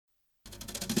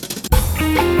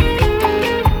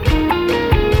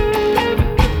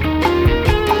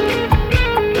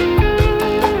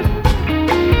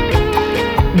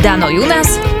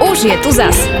Už je tu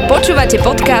zas. Počúvate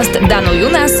podcast Dano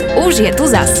Junas. Už je tu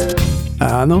zas.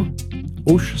 Áno,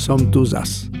 už som tu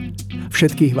zas.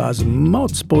 Všetkých vás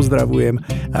moc pozdravujem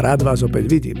a rád vás opäť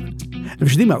vidím.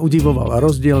 Vždy ma udivoval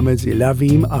rozdiel medzi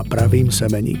ľavým a pravým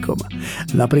semeníkom.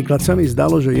 Napríklad sa mi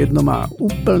zdalo, že jedno má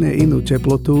úplne inú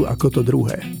teplotu ako to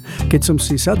druhé. Keď som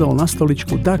si sadol na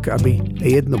stoličku tak, aby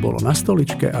jedno bolo na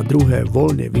stoličke a druhé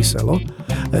voľne viselo,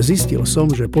 zistil som,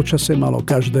 že počase malo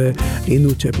každé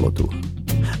inú teplotu.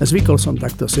 Zvykol som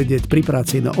takto sedieť pri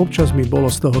práci, no občas mi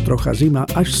bolo z toho trocha zima,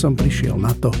 až som prišiel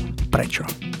na to, prečo.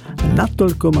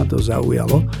 Natoľko ma to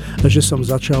zaujalo, že som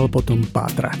začal potom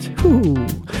pátrať.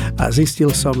 A zistil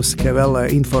som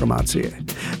skvelé informácie.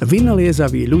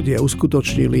 Vynaliezaví ľudia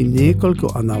uskutočnili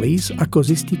niekoľko analýz, ako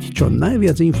zistiť čo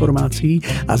najviac informácií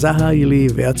a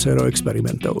zahájili viacero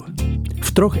experimentov. V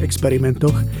 3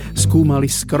 experimentoch skúmali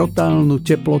skrotálnu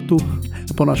teplotu,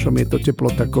 po našom je to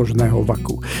teplota kožného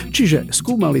vaku. Čiže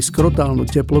skúmali skrotálnu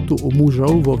teplotu u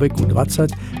mužov vo veku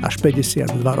 20 až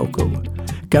 52 rokov.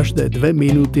 Každé 2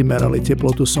 minúty merali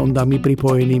teplotu sondami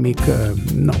pripojenými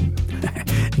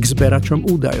k zberačom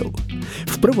údajov.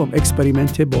 V prvom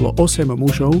experimente bolo 8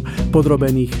 mužov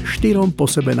podrobených 4 po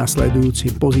sebe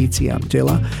nasledujúcim pozíciám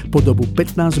tela po dobu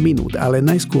 15 minút, ale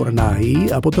najskôr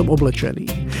nahý a potom oblečený.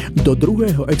 Do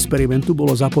druhého experimentu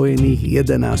bolo zapojených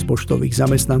 11 poštových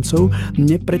zamestnancov,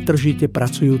 nepretržite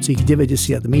pracujúcich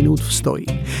 90 minút v stoji.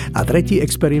 A tretí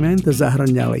experiment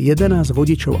zahrňal 11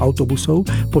 vodičov autobusov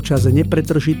počas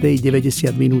nepretržitej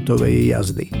 90-minútovej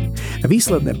jazdy.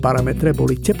 Výsledné parametre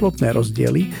boli teplotné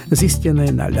rozdiely zistené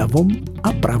na ľavom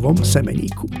a pravom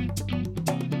semeníku.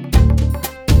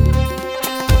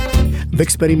 V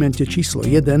experimente číslo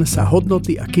 1 sa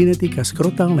hodnoty a kinetika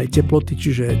skrotálnej teploty,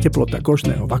 čiže teplota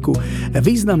kožného vaku,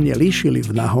 významne líšili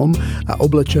v nahom a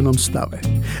oblečenom stave.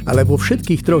 Ale vo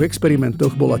všetkých 3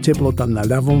 experimentoch bola teplota na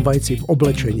ľavom vajci v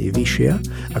oblečení vyššia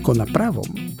ako na pravom.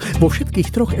 Vo všetkých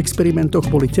 3 experimentoch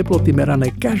boli teploty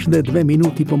merané každé 2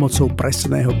 minúty pomocou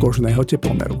presného kožného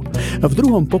teplomeru. V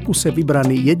druhom pokuse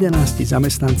vybraní 11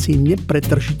 zamestnanci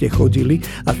nepretržite chodili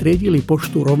a triedili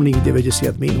poštu rovných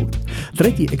 90 minút.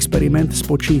 Tretí experiment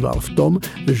spočíval v tom,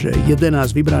 že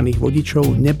 11 vybraných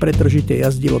vodičov nepretržite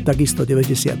jazdilo takisto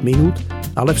 90 minút,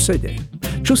 ale v sede.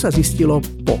 Čo sa zistilo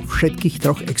po všetkých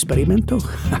 3 experimentoch?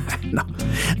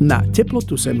 Na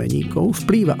teplotu semeníkov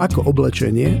vplýva ako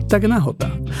oblečenie, tak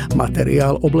nahota.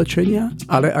 Materiál oblečenia,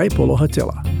 ale aj poloha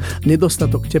tela.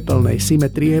 Nedostatok tepelnej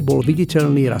symetrie bol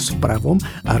viditeľný raz v pravom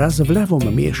a raz v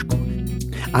ľavom miešku.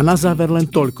 A na záver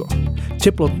len toľko.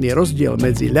 Teplotný rozdiel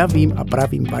medzi ľavým a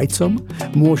pravým vajcom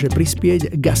môže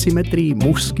prispieť k asymetrii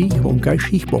mužských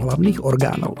vonkajších pohlavných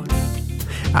orgánov.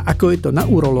 A ako je to na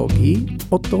urológii,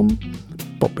 o tom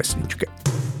po pesničke.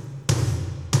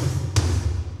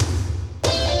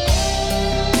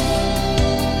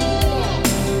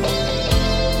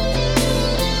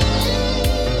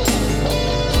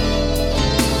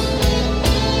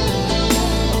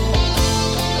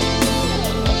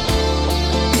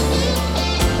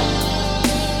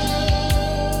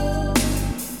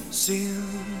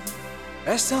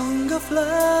 A song of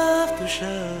love to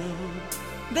show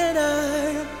that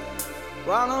I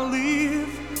wanna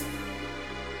live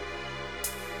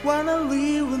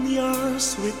in your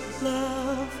sweet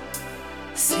love.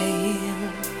 Sail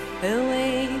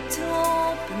away to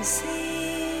open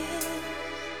sea,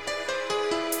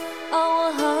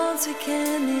 our hearts we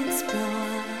can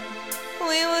explore.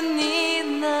 We would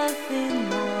need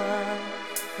nothing more.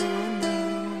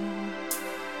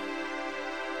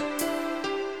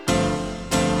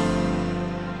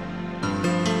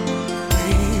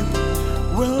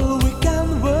 Well, we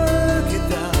can work it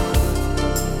out.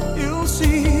 You'll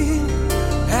see,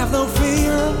 have no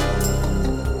fear.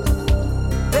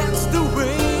 That's the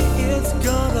way it's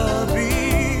gonna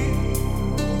be.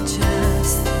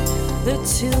 Just the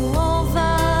two of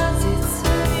us, it's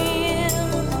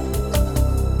real.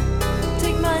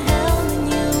 Take my hand and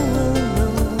you will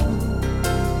know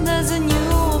there's a new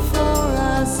world for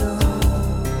us all.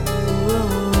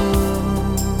 Whoa.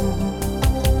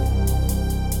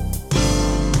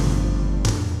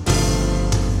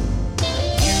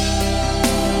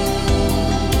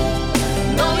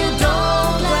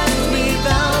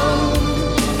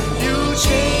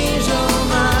 Change all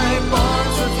my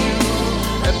parts of you,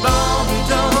 and bow me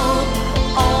down.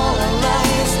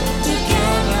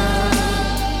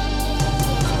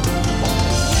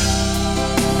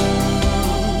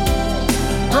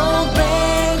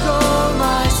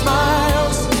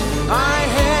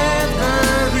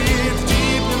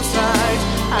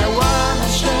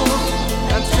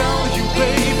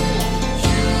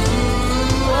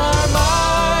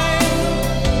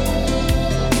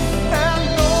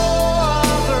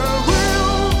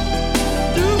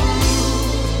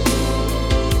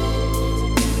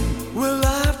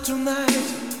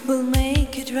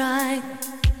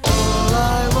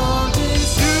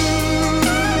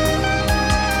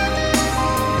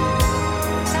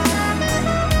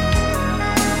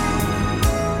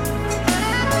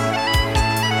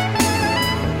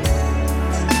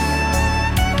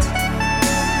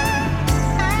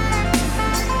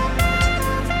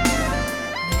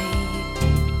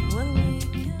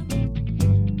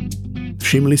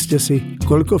 Všimli ste si,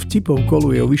 koľko vtipov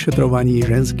koluje o vyšetrovaní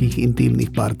ženských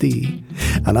intímnych partií?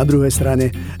 A na druhej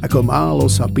strane, ako málo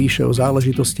sa píše o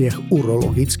záležitostiach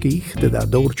urologických, teda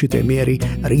do určitej miery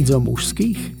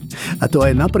rídzo-mužských? A to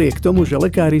aj napriek tomu, že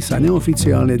lekári sa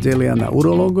neoficiálne delia na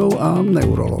urológov a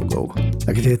neurológov.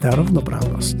 A kde je tá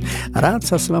rovnoprávnosť? Rád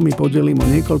sa s vami podelím o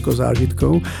niekoľko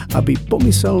zážitkov, aby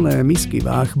pomyselné misky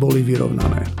váh boli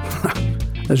vyrovnané.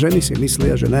 Ženy si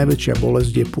myslia, že najväčšia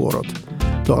bolesť je pôrod.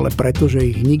 To ale preto, že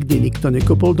ich nikdy nikto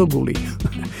nekopol do guli.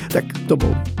 Tak to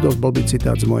bol dosť blbý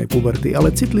citát z mojej puberty,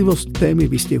 ale citlivosť témy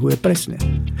vystihuje presne.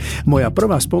 Moja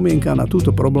prvá spomienka na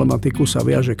túto problematiku sa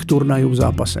viaže k turnaju v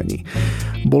zápasení.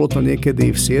 Bolo to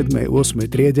niekedy v 7. 8.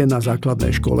 triede na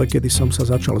základnej škole, kedy som sa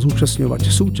začal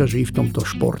zúčastňovať súťaží v tomto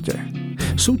športe.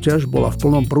 Súťaž bola v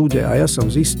plnom prúde a ja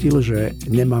som zistil, že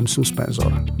nemám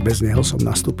suspenzor. Bez neho som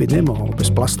nastúpiť nemohol.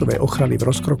 Bez plastovej ochrany v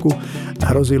rozkroku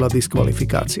hrozila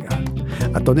diskvalifikácia.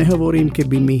 A to nehovorím,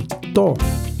 keby mi to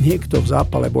niekto v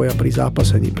zápale boja pri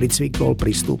zápasení pricvikol,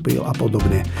 pristúpil a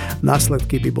podobne.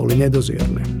 Následky by boli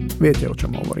nedozierne. Viete, o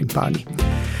čom hovorím, páni.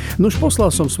 Nož poslal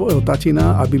som svojho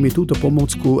tatina, aby mi túto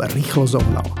pomôcku rýchlo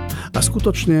zohnal. A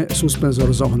skutočne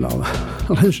suspenzor zohnal.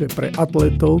 Lenže pre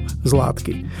atletov z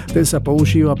látky. Ten sa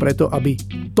používa preto, aby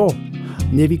to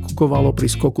nevykukovalo pri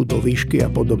skoku do výšky a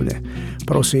podobne.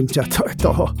 Prosím ťa, to je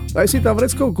toho. Daj si tam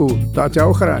vreckovku, tá ťa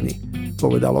ochráni,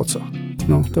 povedal oco.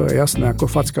 No, to je jasné ako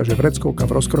facka, že vreckovka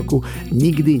v rozkroku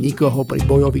nikdy nikoho pri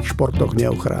bojových športoch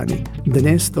neochráni.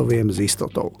 Dnes to viem s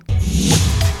istotou.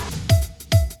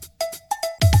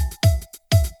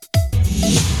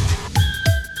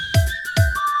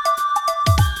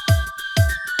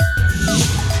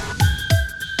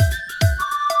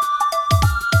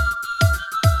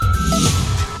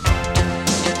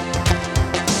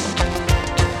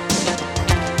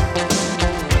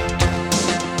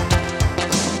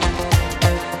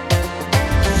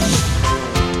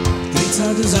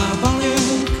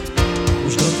 Zápaliek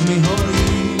už do tmy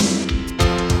horí,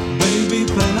 baby,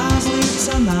 pre nás liek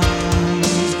sa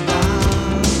nájsť dá.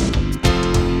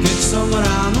 Keď som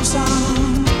ráno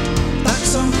sám, tak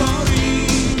som chorý,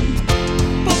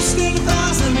 posteľ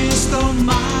prázdne miesto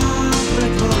má pre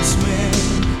tvoj smiech.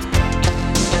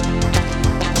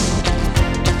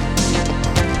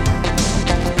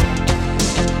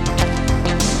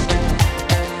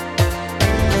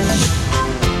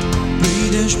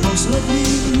 Prídeš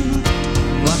posledným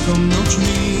vlakom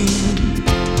nočným,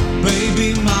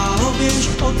 baby, málo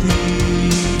vieš o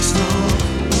tých snoch,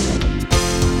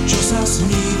 čo sa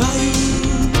snívajú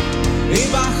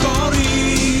iba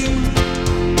chorým.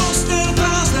 Posteľ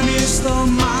prázdne miesto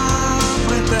má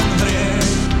pre ten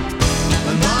hriech.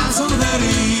 Ten blázon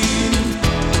verí,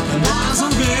 ten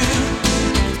blázon vie,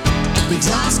 byť z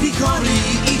lásky chorý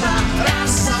iba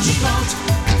raz za život.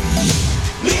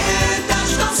 Lietaš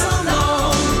tam so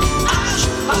mnou až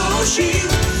po uši,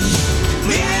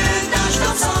 lietaš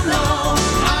tam so mnou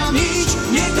a nič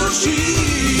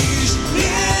netušíš.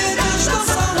 Lietaš tam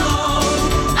so mnou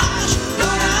až do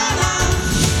rána,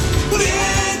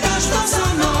 lietaš tam so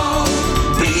mnou,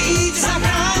 príď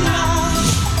zachráň ma.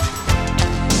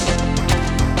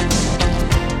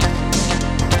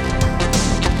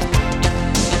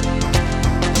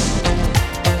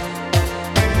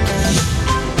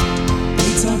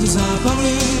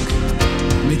 Zápaliek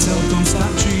mi celkom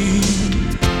stačí,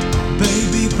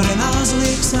 baby, pre nás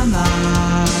liek sa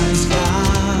nájsť dá.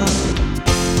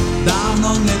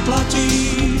 Dávno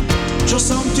neplatí, čo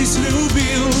som ti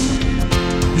sľúbil,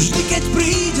 vždy keď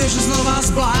prídeš znova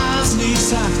zblázniť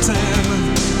sa chcem.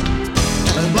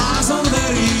 Ten blázon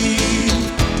verí,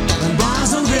 ten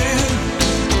blázon vie,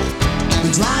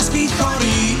 byť z lásky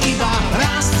chorý iba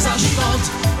raz za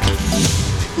život.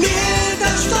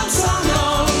 Lietaš tam so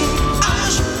mnou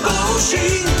až po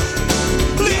uši,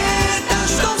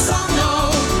 lietaš tam so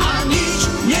mnou a nič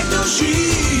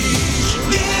netušíš.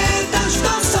 Lietaš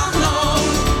tam so mnou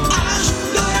až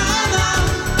do rána,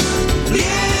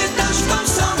 lietaš tam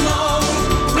so mnou,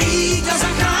 príď a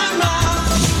zachráň ma.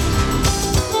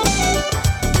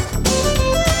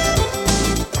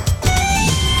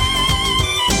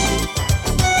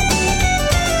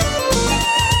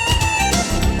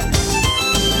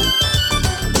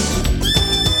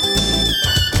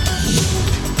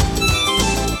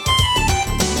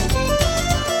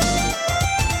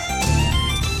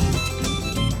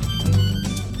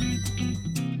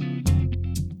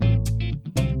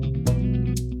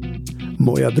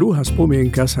 Moja druhá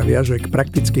spomienka sa viaže k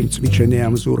praktickým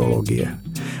cvičeniam z urológie.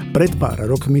 Pred pár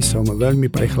rokmi som veľmi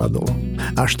prechladol.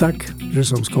 Až tak, že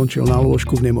som skončil na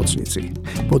lôžku v nemocnici.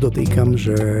 Podotýkam,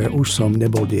 že už som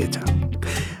nebol dieťa.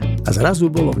 A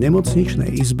zrazu bolo v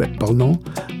nemocničnej izbe plno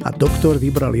a doktor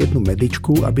vybral jednu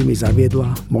medičku, aby mi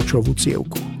zaviedla močovú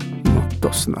cievku. No to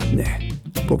snad nie,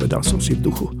 povedal som si v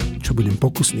duchu. Čo budem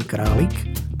pokusný králik?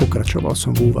 Pokračoval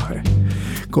som v úvahe.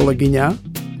 Kolegyňa,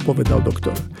 povedal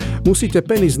doktor, musíte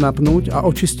penis napnúť a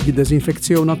očistiť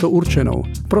dezinfekciou na to určenou.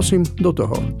 Prosím, do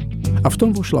toho. A v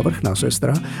tom vošla vrchná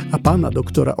sestra a pána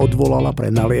doktora odvolala pre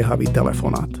naliehavý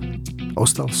telefonát.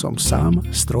 Ostal som sám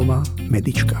s 3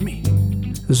 medičkami.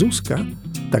 Zuzka,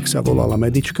 tak sa volala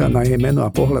medička, na jej meno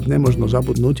a pohľad nemožno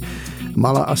zabudnúť,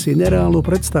 mala asi nereálnu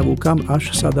predstavu, kam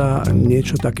až sa dá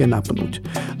niečo také napnúť.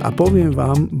 A poviem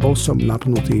vám, bol som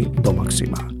napnutý do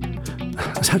maxima.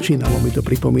 Začínalo mi to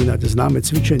pripomínať známe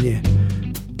cvičenie.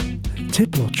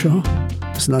 Teplo, čo?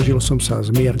 Snažil som sa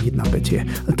zmierniť napätie.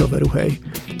 To veru, hej,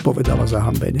 povedala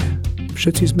zahambene.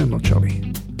 Všetci sme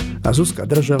mlčali. A Zuzka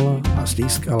držala a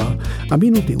stískala a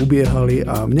minúty ubiehali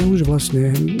a mne už vlastne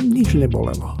nič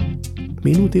nebolelo.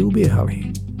 Minúty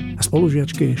ubiehali a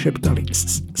spolužiačky šeptali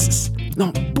no,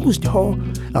 pusť ho,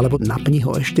 alebo napni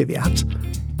ho ešte viac.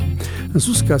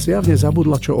 Zuzka zjavne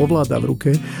zabudla, čo ovláda v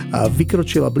ruke a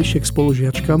vykročila bližšie k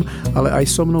spolužiačkam, ale aj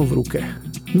so mnou v ruke.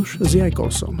 Nuž,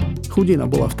 zjajkol som. Chudina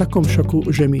bola v takom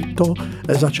šoku, že mi to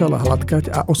začala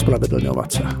hladkať a ospravedlňovať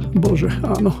sa. Bože,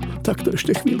 áno, tak to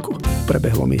ešte chvíľku,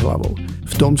 prebehlo mi hlavou.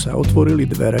 V tom sa otvorili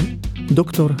dvere,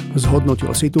 doktor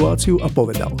zhodnotil situáciu a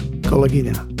povedal: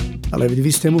 kolegyňa, ale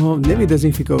vy ste mu ho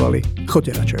nevydezinfikovali.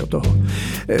 Choďte radšej od toho.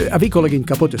 A vy,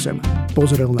 kolegyňka, poďte sem.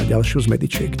 Pozrel na ďalšiu z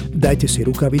medičiek. Dajte si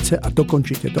rukavice a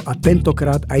dokončite to. A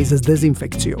tentokrát aj s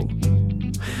dezinfekciou.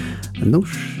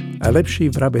 Nuž, lepší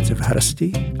vrabec v hrsti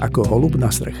ako holub na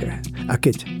streche. A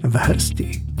keď v hrsti,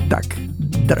 tak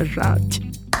držať.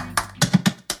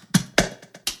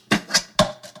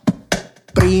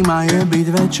 Príjma je byť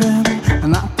večer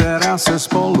na terase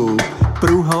spolu,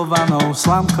 pruhovanou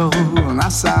slamkou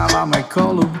nasávame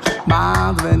kolu.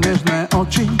 Má 2 nežné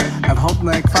oči,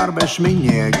 vhodné k farbe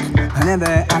šminiek,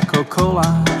 hnedé ako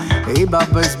kola, iba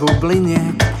bez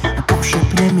bubliniek.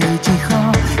 Pošepne mi ticho,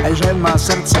 že ma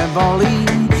srdce bolí,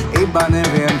 iba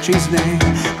neviem, či z nej,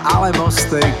 alebo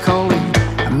z tej koly.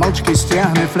 Mlčky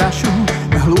stiahne fľašu,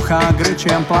 hluchá k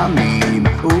rečiam planým,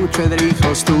 účet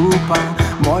rýchlo stúpa,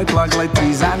 môj tlak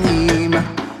letí za ním.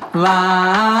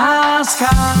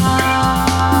 Láska,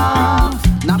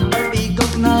 na prvý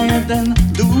kok na jeden,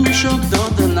 dúšok do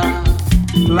dna.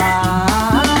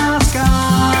 Láska,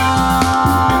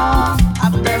 a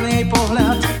ten jej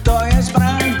pohľad, to je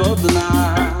zbraň bodná.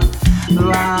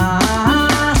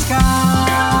 Láska,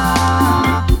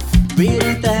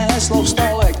 vyrité heslo v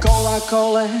stole, kola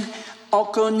kole,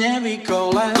 oko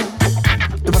nevykole.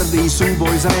 Tvrdý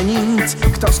súboj zreníc,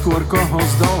 kto skôr koho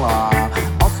zdolá.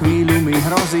 O chvíľu mi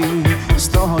hrozí z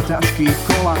toho ťažký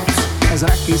kolaps.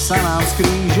 Zraky sa nám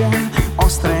skrížia,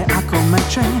 ostré ako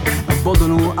meče,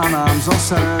 bodnú a nám zo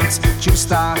srdc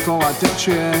čistá kola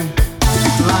tečie.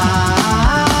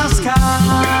 Láska,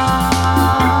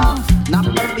 na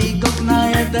prvý kok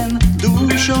na jeden,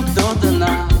 dúšok do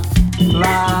dna.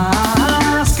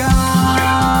 Láska,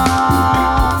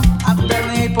 a ten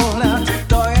jej pohľad,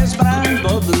 to je zbraň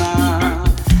bodná.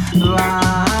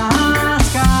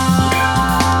 Láska,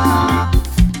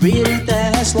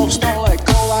 vyrité heslo v stole,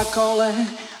 kola kole,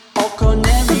 oko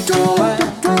nevykole.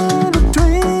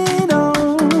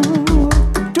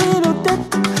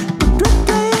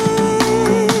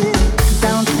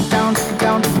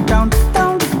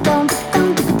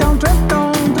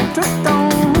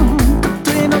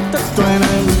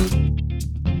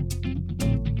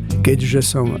 Keďže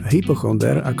som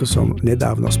hypochonder, ako som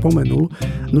nedávno spomenul,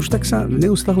 nuž tak sa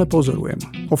neustále pozorujem.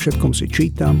 O všetkom si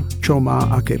čítam, čo má,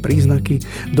 aké príznaky.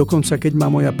 Dokonca keď má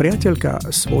moja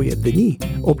priateľka svoje dni,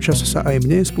 občas sa aj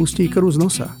mne spustí krv z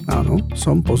nosa. Áno,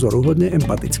 som pozoruhodne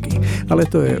empatický, ale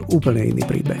to je úplne iný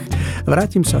príbeh.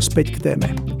 Vrátim sa späť k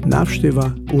téme.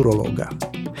 Návšteva urológa.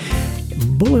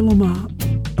 Bolelo ma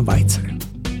vajce.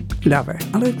 Ľavé,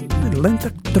 ale len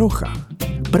tak trocha.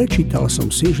 Prečítal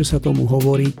som si, že sa tomu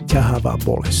hovorí ťahavá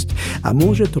bolesť a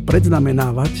môže to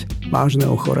predznamenávať vážne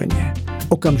ochorenie.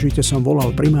 Okamžite som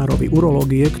volal primárovi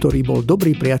urológie, ktorý bol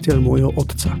dobrý priateľ môjho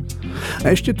otca.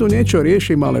 A ešte tu niečo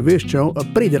riešim, ale vieš čo,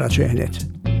 príď radšej hneď.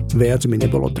 Viac mi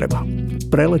nebolo treba.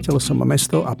 Preletel som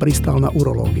mesto a pristal na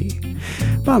urológii.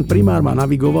 Pán primár ma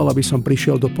navigoval, aby som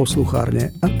prišiel do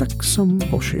posluchárne a tak som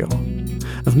pošiel.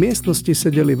 V miestnosti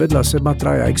sedeli vedľa seba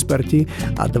 3 experti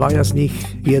a 2 z nich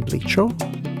jedli čo?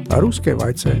 Ruské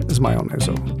vajce s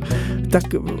majonézou.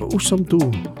 Tak už som tu,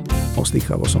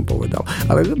 ostýchavo som povedal.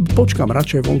 Ale počkam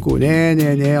radšej vonku. Nie,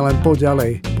 len poď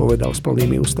ďalej, povedal s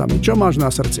plnými ústami. Čo máš na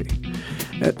srdci?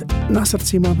 Na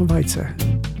srdci mám vajce.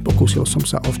 Po Pokúsil som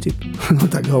sa o vtip. No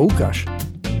tak ho ukáž.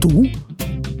 Tu?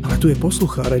 Ale tu je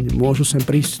poslucháreň, môžu sem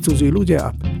prísť cudzí ľudia.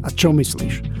 A čo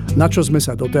myslíš? Na čo sme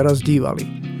sa doteraz dívali?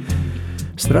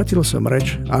 Stratil som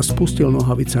reč a spustil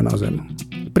nohavice na zem.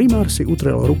 Primár si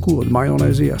utrel ruku od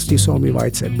majonézy a stisol mi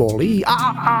vajce. Bolí?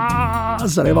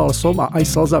 Zreval som a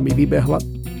aj slza mi vybehla.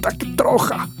 Tak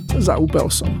trocha. Zaúpel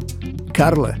som.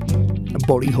 Karle,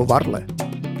 bolí ho varle.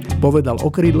 Povedal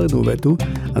okrídlenú vetu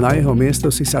a na jeho miesto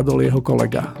si sadol jeho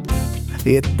kolega.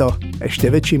 Je to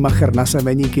ešte väčší macher na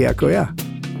semeníky ako ja,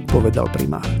 povedal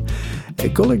primár.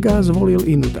 Kolega zvolil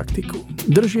inú taktiku.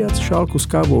 Držiac šálku s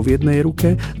kávou v jednej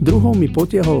ruke, druhou mi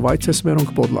potiahol vajce smerom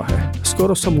k podlahe.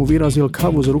 Skoro som mu vyrazil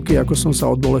kávu z ruky, ako som sa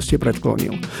od bolesti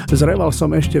predklonil. Zreval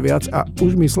som ešte viac a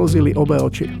už mi slzili obe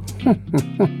oči.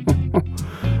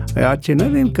 Ja ti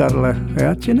nevím, Karle,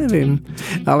 ja ti nevím.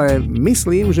 Ale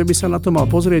myslím, že by sa na to mal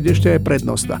pozrieť ešte aj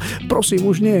prednosta. Prosím,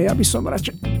 už nie, ja by som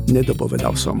radšej...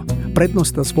 Nedopovedal som.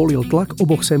 Prednosta zvolil tlak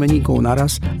oboch semeníkov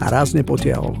naraz a rázne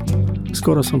potiahol.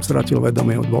 Skoro som stratil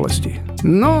vedomie od bolesti.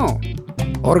 No,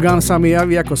 orgán sa mi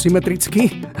javí ako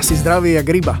symetrický, asi zdravý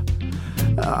jak ryba.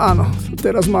 Áno,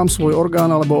 teraz mám svoj orgán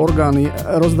alebo orgány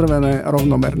rozdrvené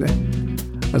rovnomerne.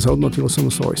 Zhodnotil som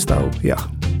svoj stav, ja.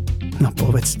 No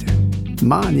povedzte.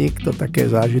 Má niekto také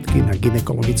zážitky na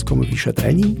gynekologickom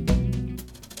vyšetrení?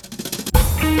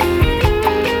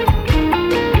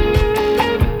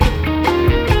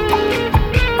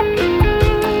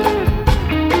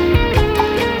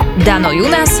 Dano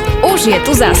Junas už je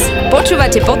tu zas.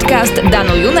 Počúvate podcast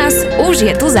Dano Junas už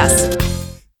je tu zas.